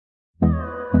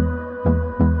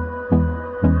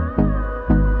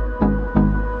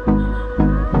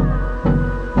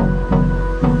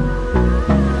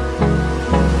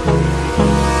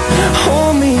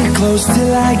close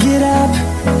till I get up.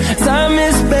 Time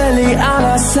is barely on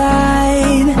our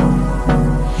side.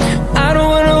 I don't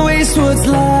wanna waste what's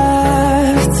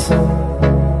left.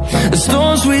 The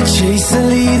storms we chase are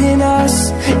leading us,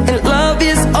 and love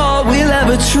is all we'll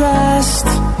ever trust.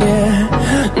 Yeah,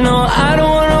 no, I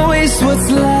don't wanna waste what's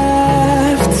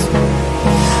left.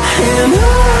 And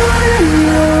on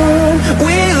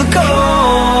we'll go,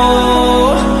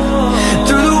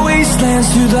 through the wastelands,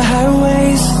 through the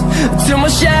highways, till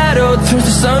my shadow turns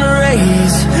to sun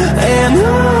rays. And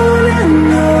on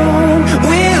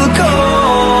we'll go,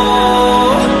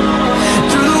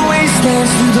 through the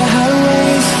wastelands, through the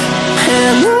highways,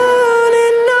 and on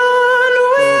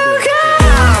we'll go.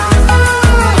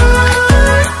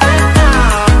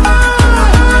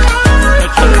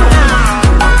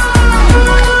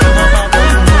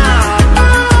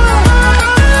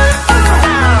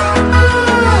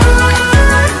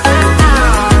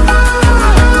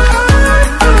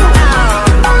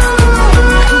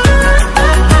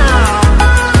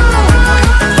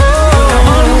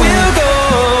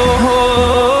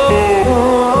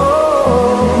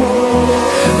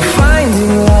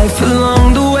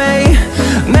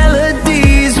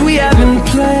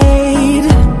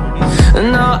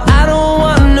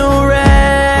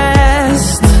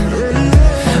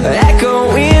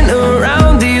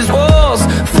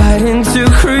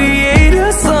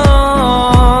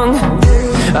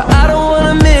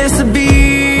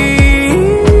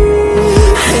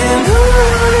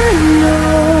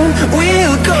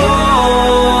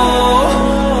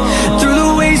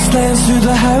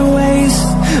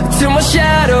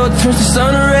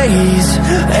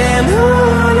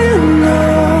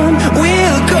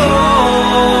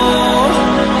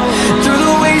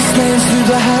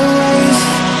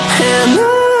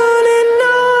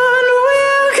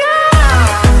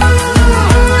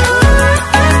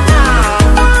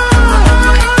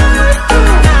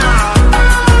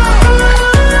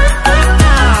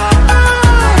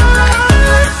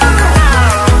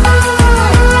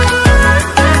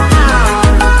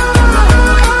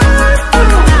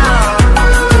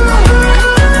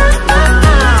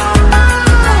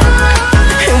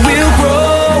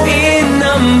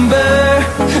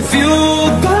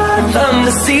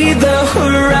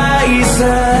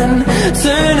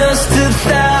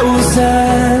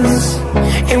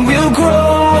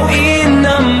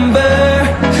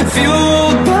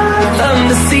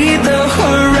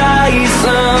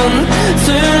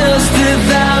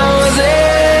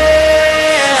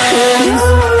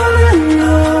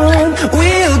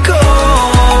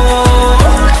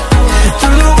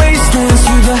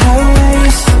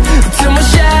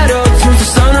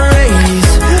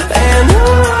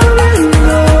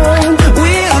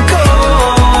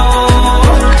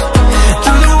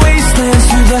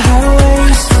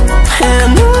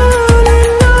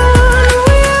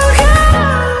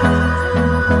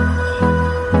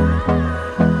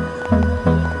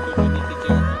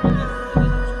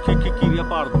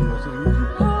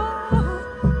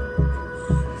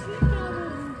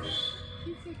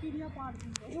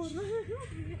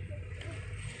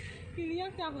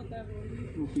 क्या होता है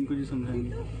वो इनको जी समझाएंगे।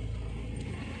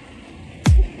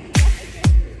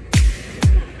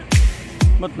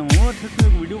 मत ना अच्छे से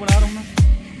वीडियो बना रहा हूँ ना।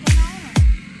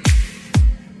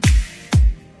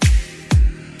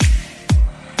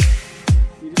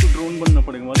 ये तो ड्रोन बनना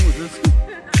पड़ेगा मालूम है,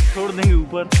 छोड़ देंगे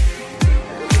ऊपर।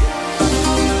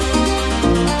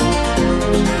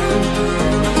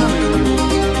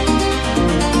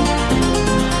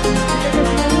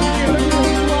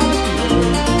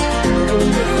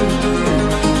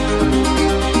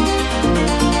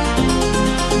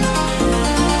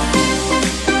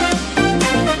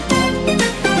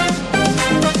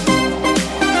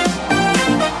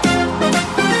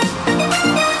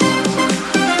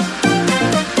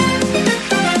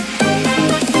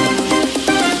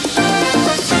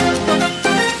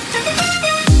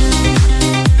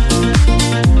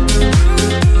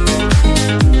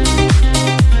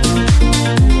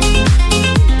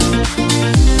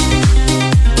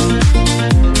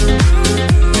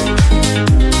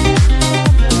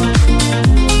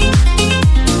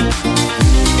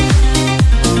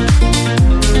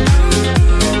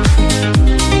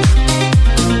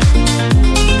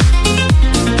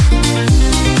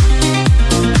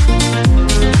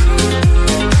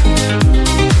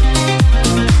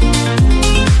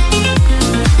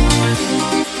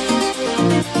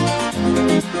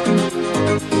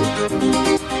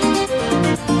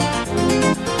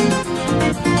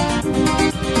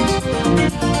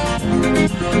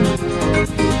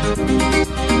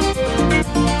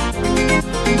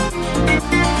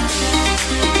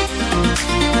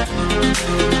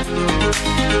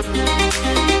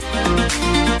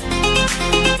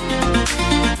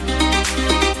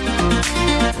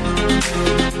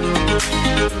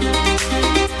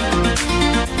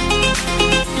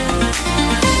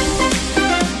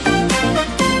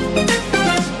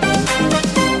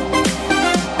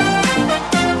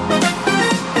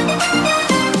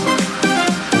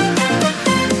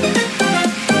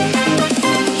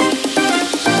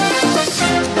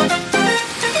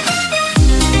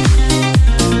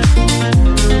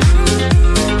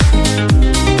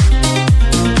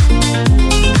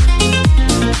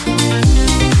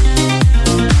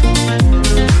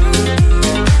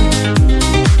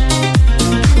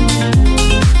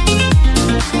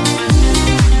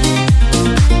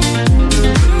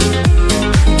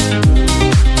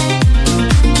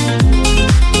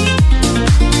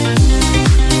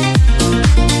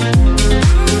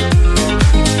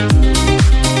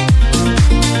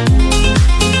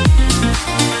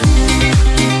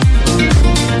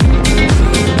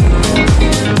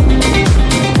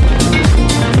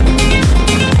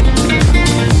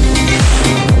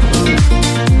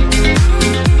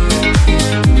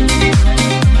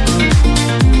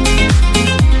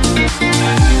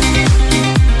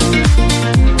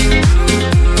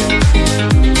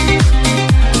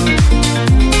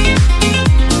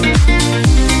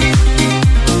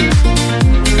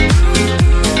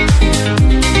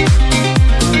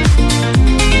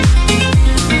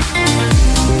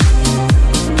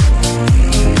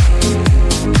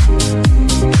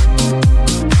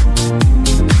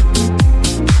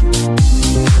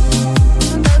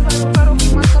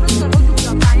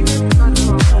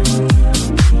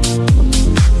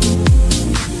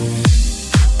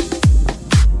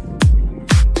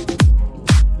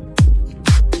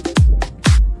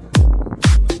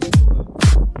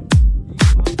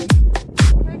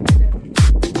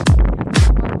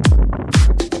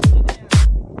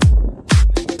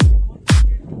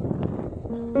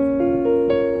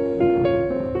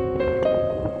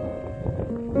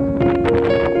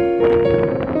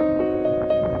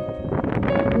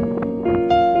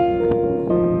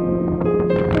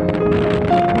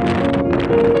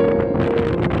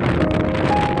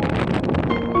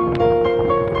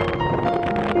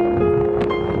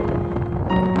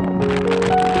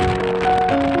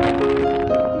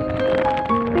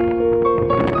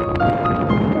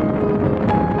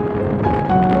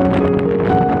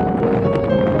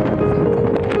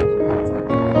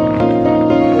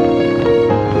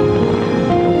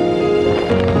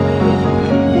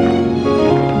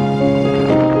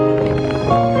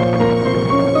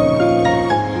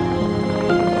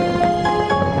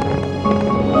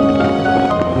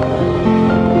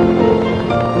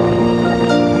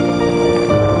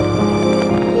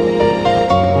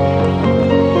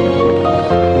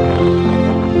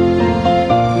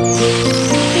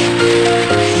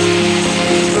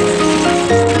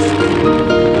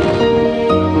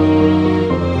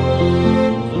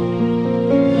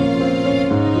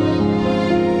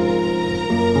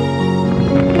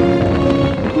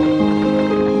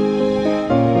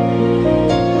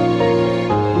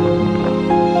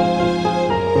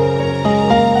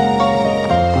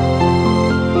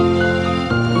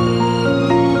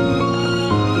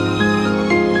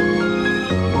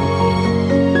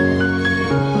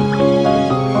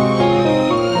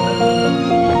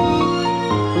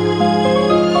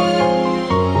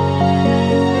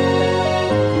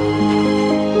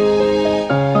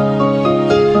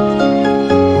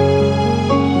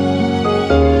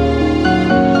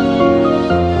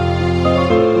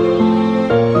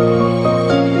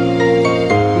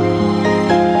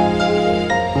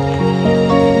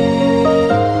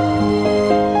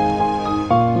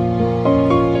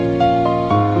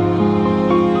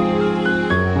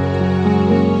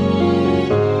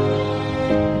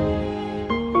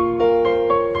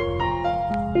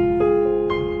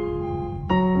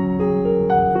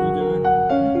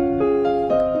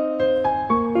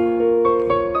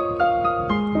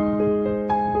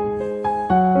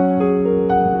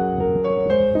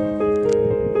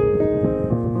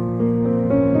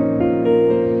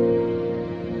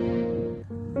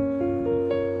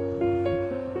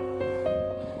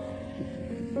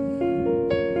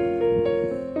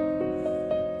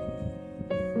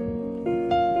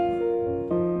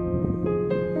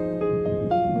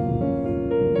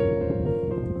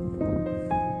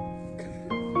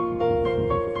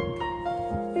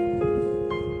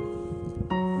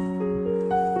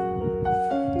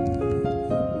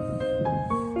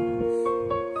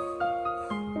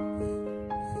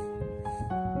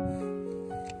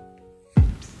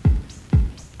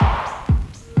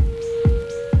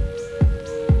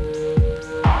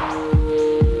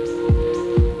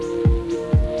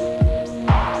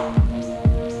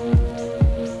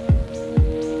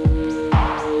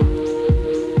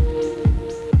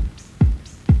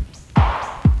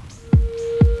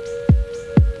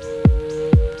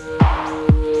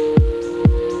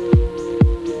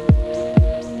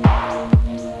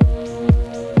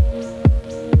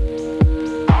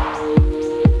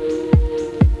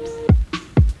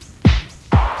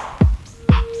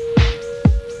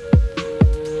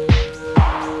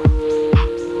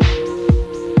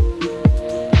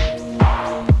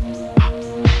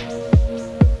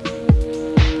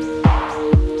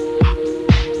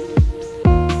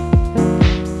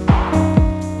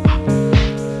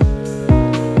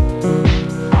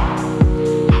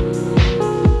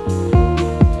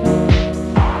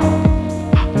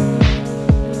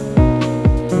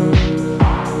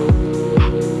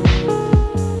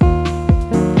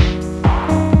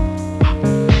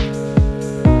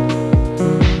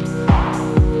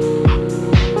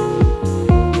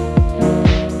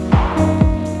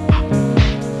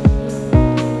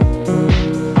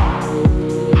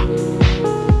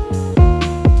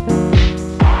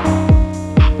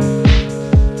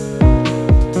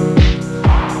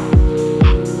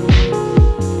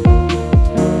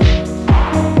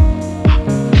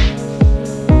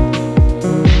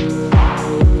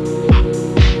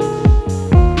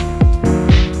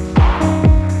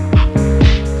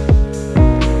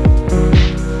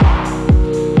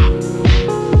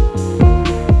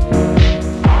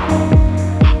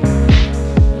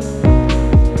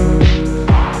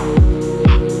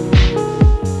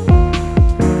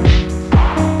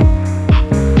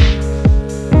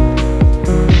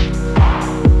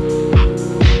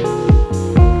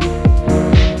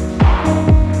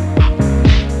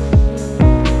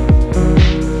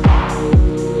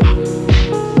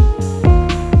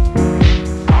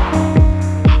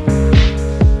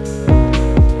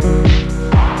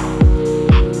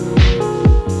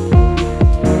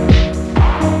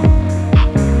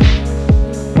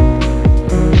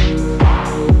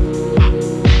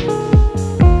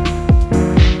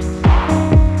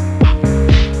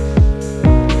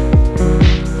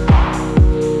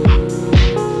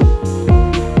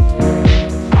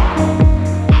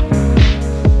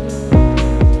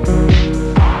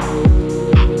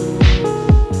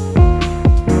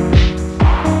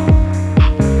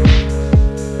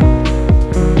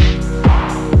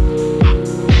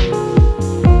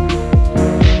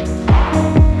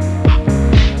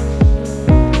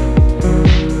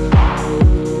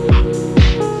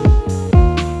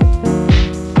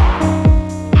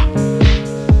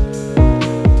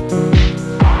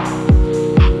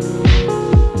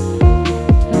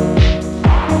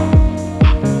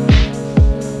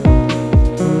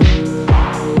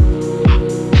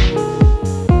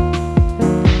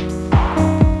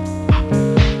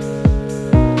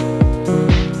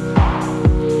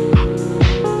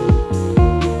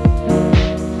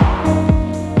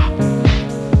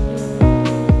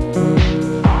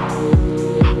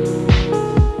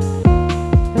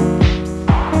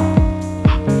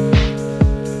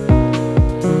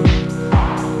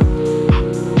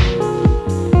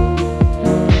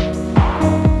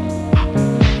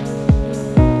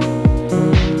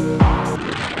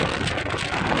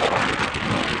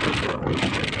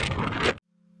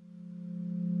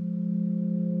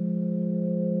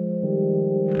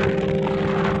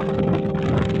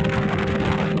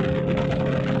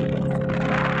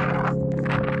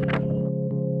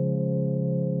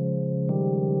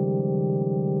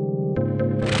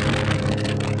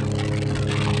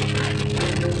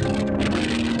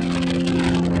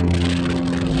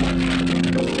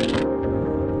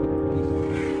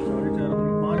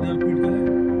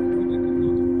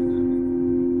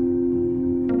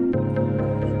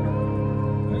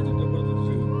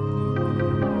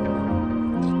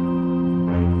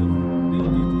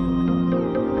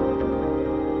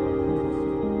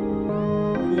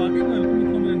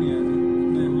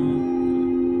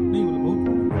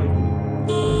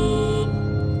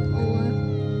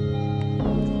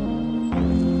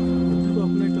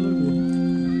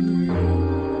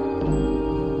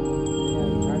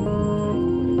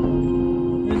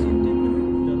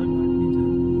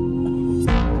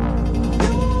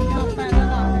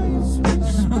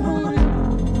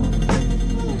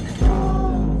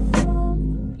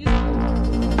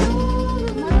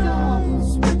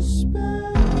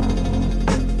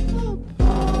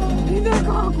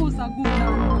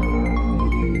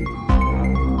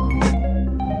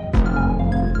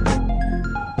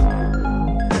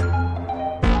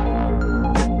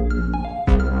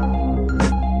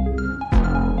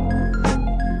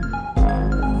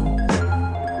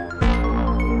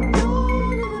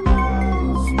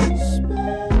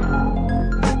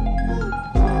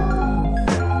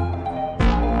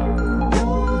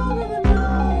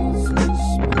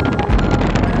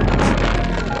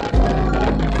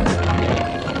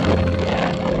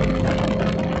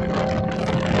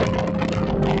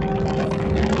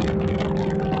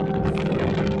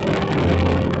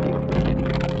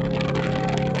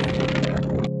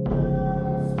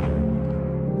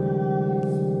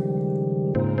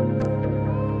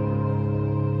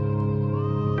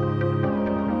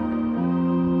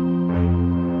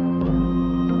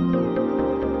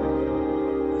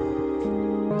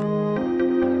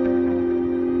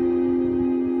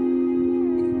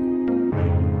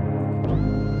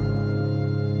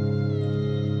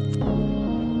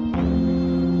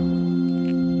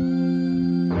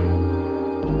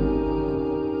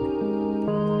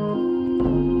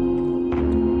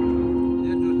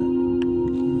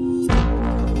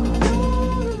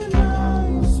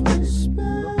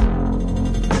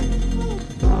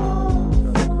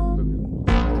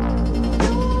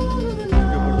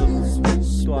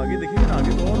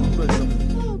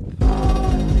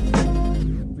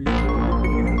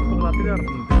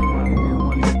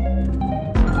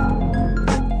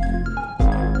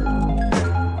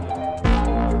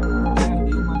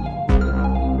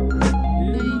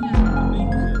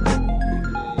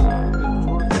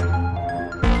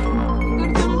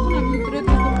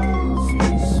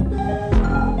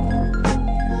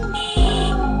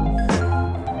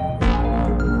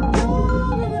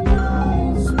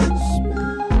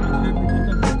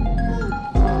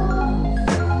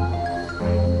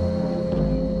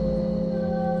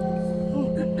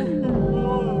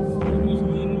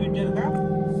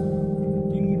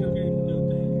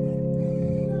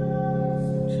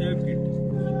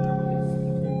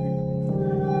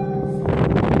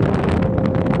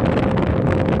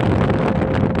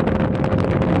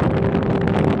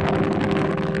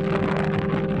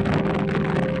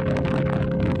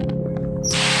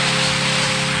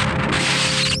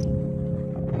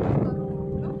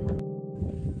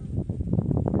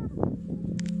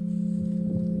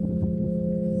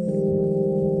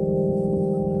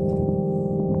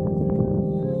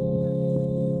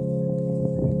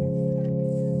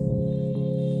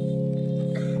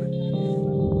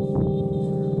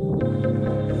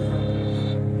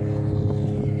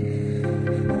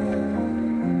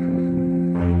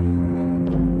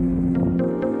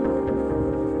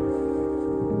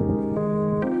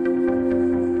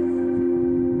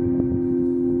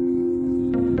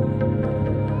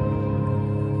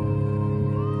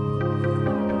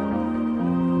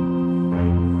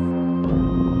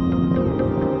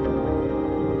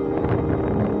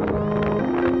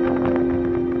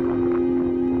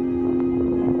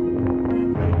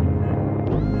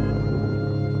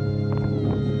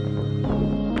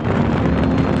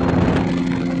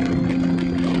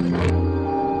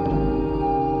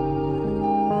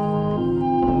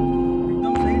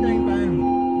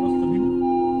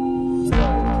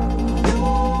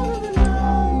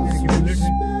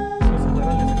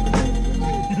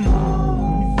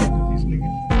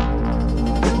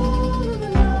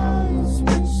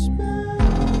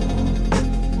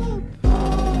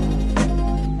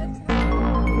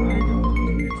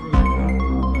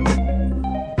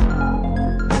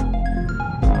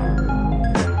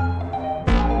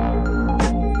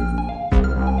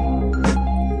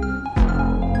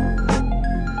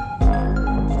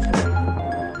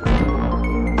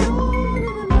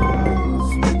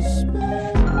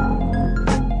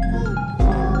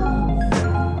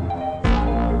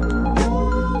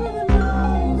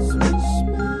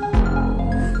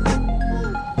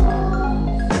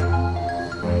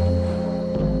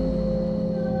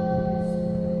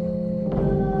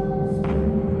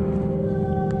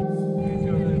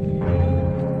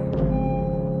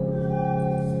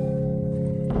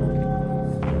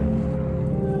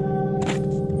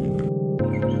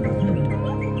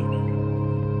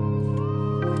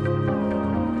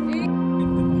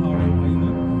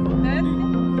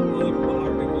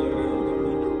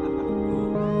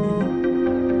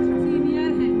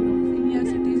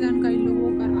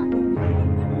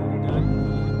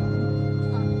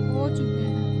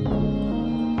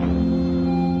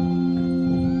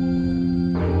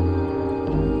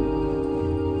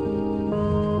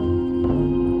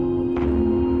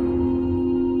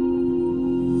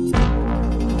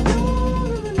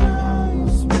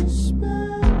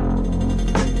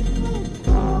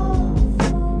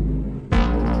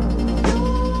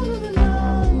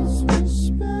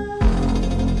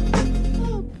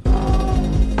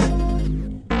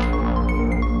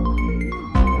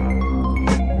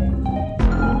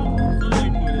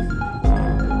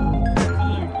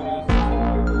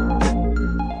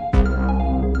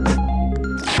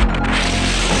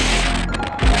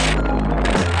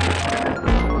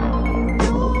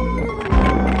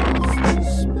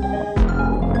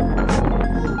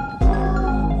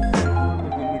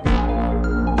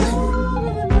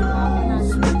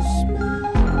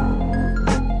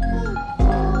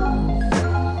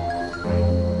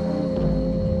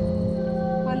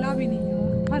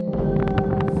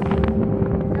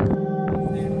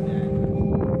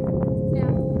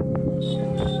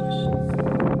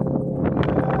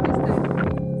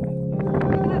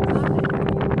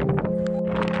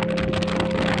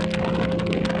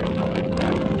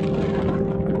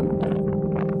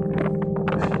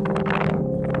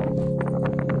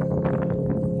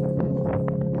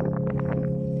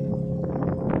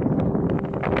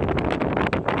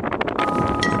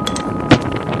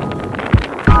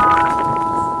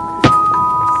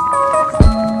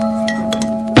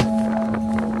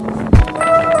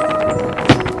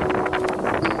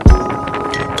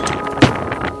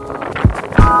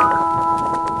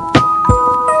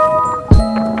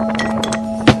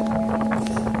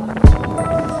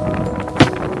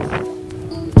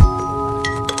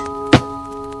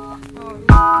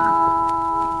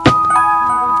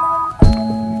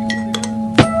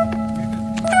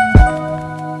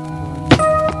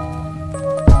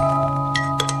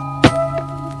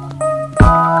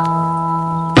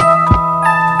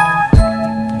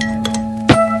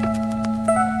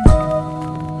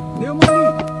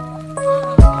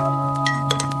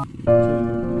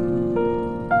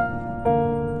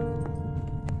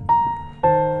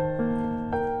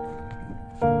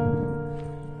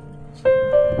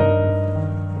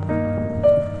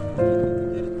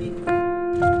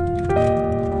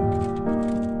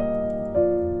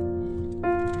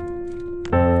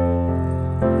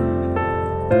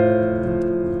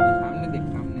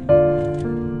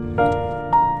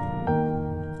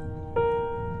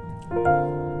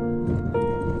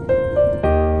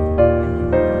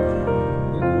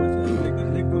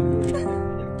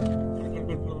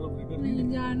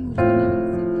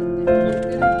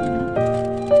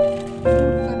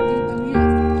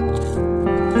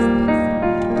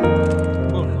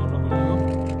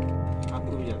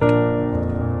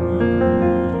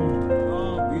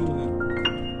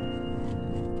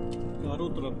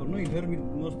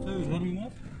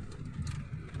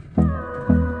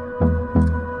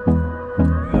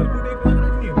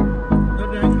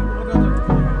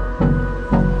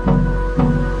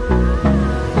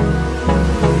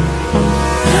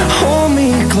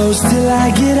 close till I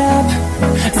get up.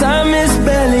 Time is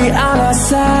barely on our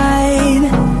side.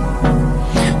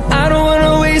 I don't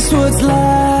wanna waste what's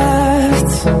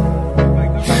left.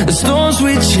 The storms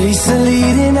we chase are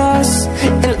leading us,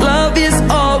 and love is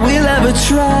all we'll ever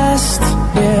trust.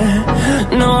 Yeah,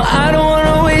 no, I don't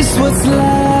wanna waste what's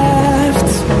left.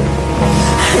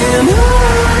 And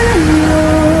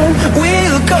on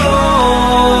we'll go,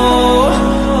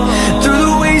 through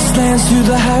the wastelands, through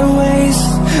the highways,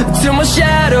 till my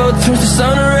shadow turns to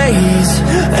sun rays.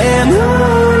 And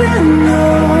on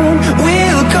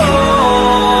we'll go,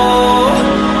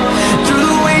 through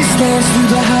the wastelands, through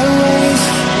the highways,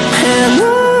 and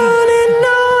on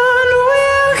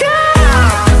we'll go.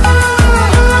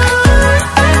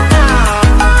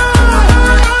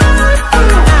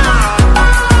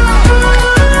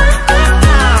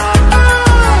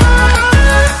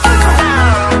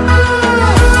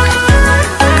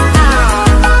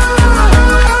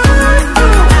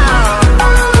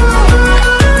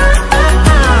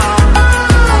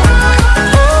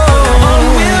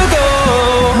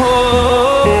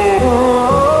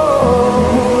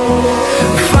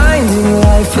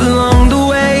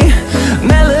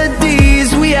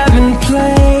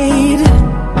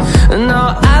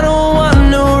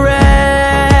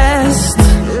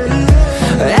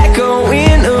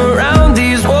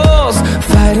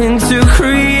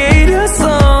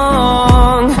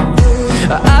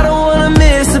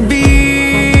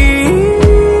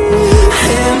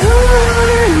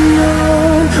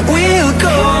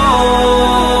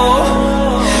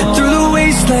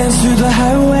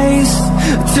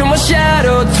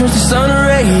 Turns to sun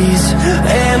rays,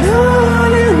 and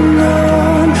on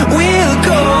we'll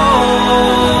go,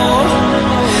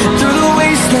 through the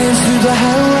wastelands, through the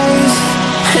highways,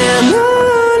 and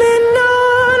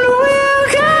on we'll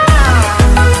go.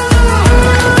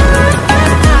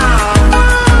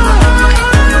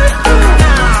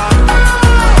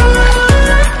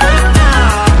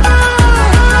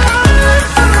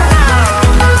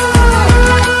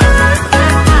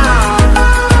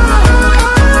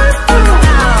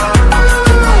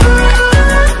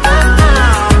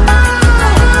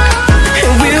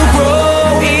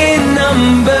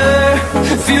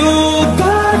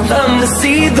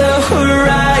 See the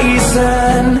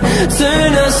horizon,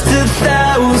 turn us to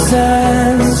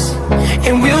thousands,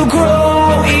 and we'll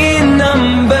grow in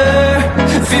number,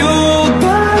 fueled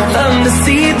by them. To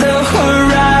see the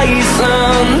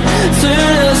horizon,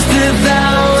 turn us to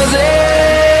thousands,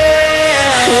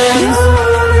 and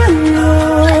on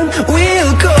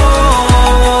we'll go,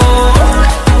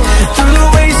 through the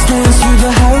wastelands, through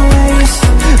the highways,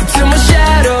 till my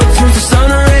shadow turns to sun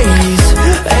rays,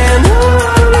 and on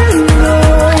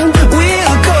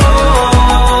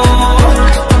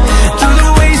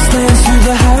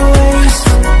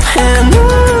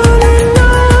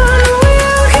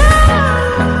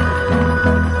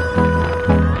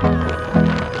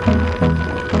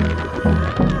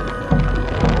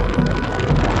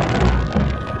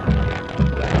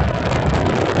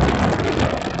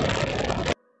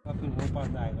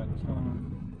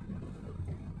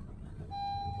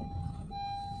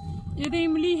ये तो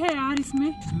इमली है यार,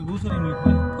 इसमें दूसरी मीठ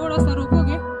है। थोड़ा सा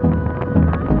रोकोगे?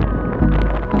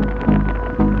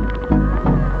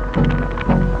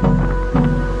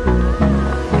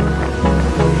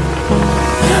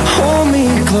 Hold me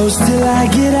close till I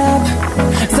get up.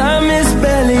 Time is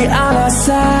barely on our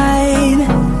side.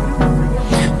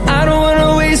 I don't wanna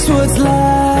waste what's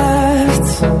left.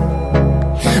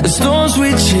 The storms we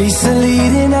chase are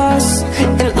leading us,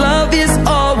 and love is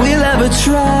all we'll ever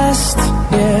trust.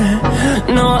 Yeah,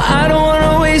 no, I don't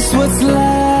wanna waste what's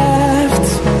left.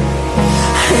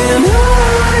 And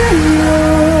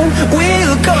on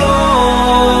we'll go,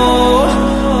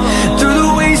 through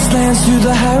the wastelands, through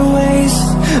the highways,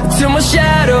 till my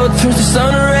shadow turns to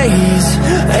sun rays.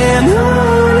 And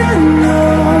on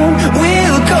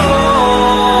we'll go,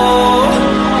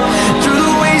 through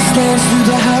the wastelands, through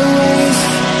the highways,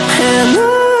 and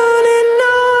on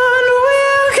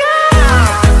we'll go.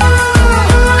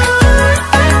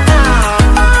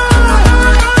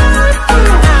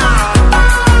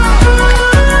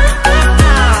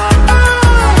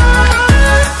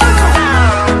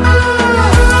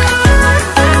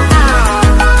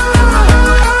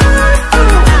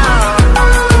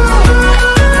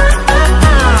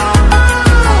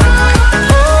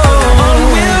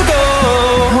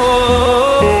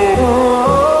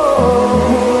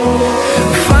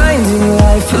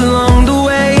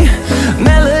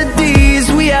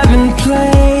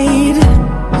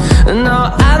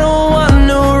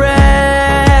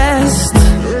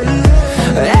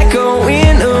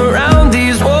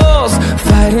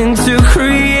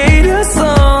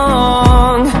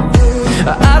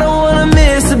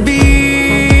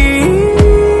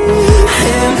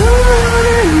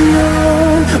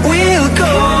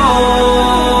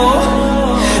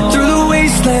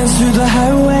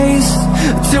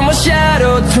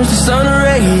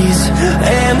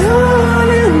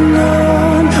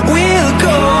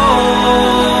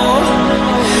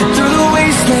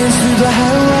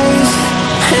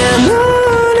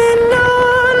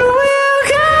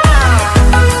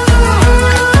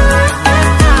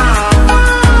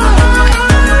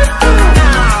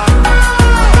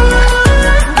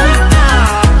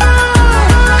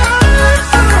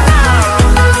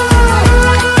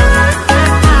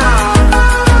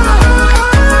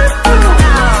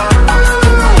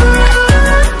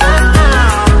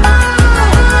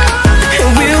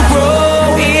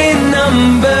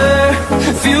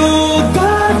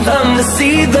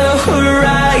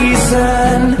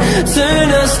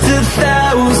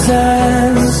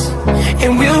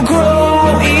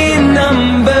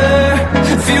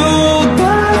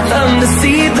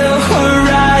 see